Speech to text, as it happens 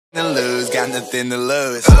To lose, got nothing to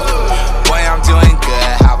lose. Boy, I'm doing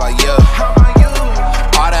good, how about you?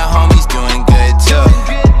 All the homies doing good too.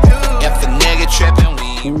 If a nigga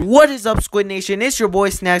tripping, What is up, Squid Nation? It's your boy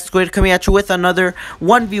Snack Squid coming at you with another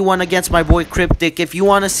 1v1 against my boy Cryptic. If you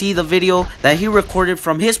want to see the video that he recorded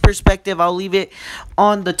from his perspective, I'll leave it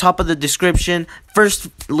on the top of the description. First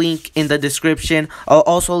link in the description. I'll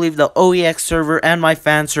also leave the OEX server and my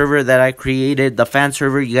fan server that I created. The fan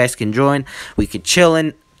server, you guys can join. We could chill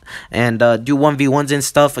and do 1v1s and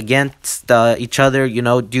stuff against each other, you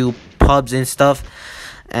know, do pubs and stuff.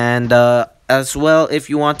 And as well, if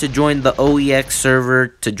you want to join the OEX server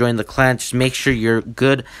to join the clan, just make sure you're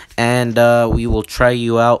good, and we will try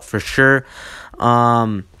you out for sure.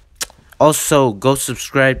 Also, go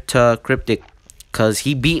subscribe to Cryptic, because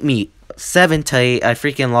he beat me 7-8. I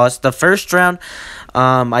freaking lost the first round.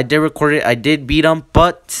 I did record it. I did beat him,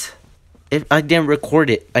 but I didn't record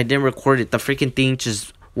it. The freaking thing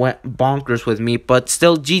just went bonkers with me, but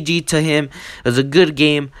still GG to him. It was a good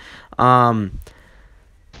game. I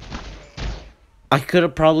could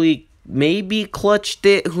have probably maybe clutched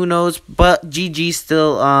it, who knows, but GG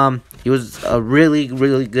still. He was a really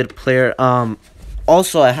good player.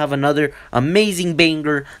 Also, I have another amazing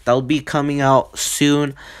banger that will be coming out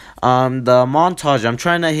soon. The montage, I'm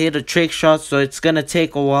trying to hit a trick shot, so it's gonna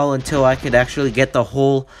take a while until I could actually get the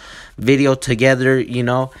whole video together, you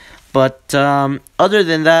know. But other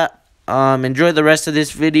than that, enjoy the rest of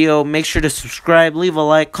this video. Make sure to subscribe, leave a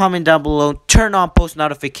like, comment down below, turn on post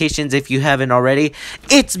notifications if you haven't already.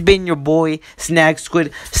 It's been your boy Snag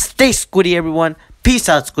Squid. Stay squiddy, everyone. Peace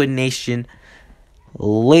out, Squid Nation.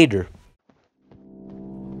 Later.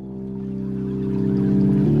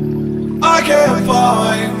 I can't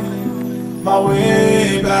find my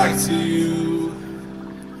way back to you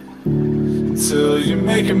until you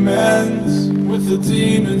make amends with the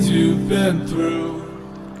demons you've been through.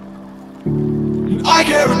 And I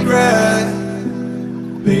can't regret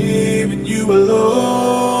leaving you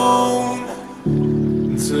alone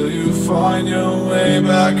until you find your way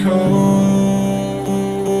back home.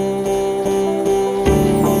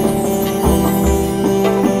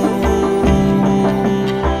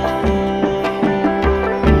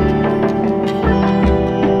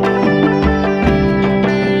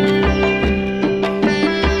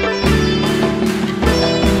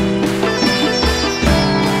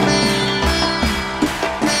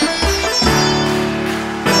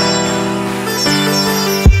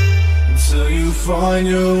 Find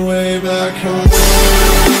your way back home.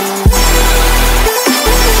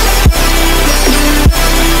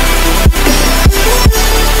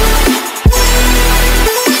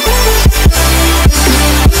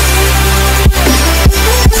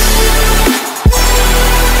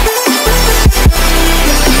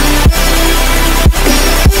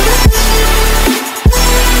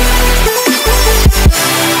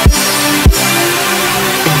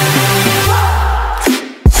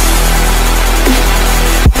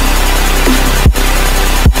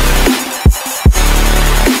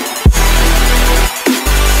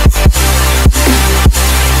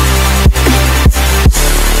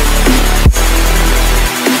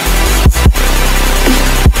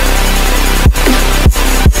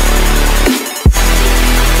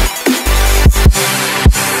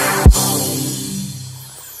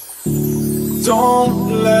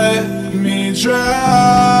 Don't let me drown.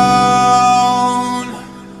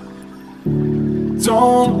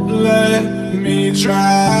 Don't let me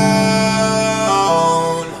drown.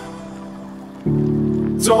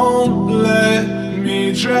 Don't let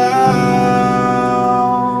me drown.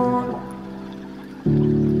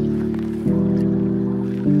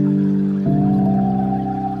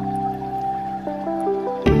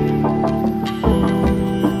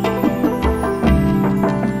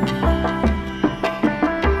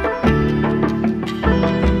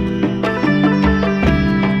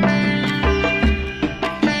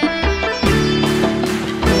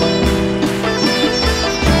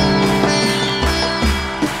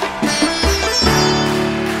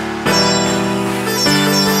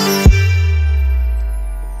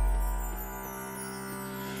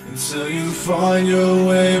 Until you find your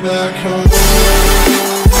way back home.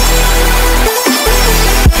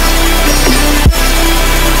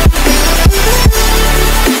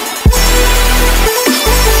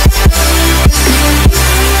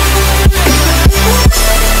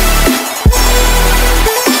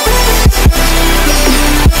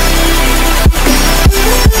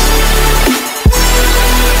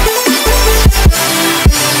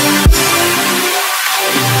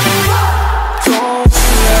 Don't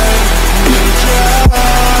let me drown.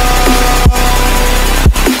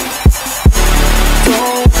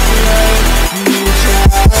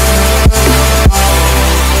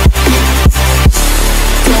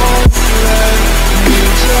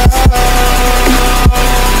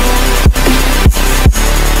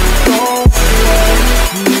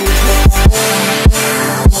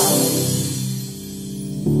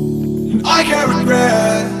 I can't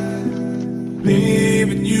regret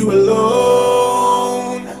leaving you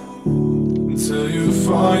alone until you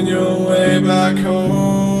find your way back home.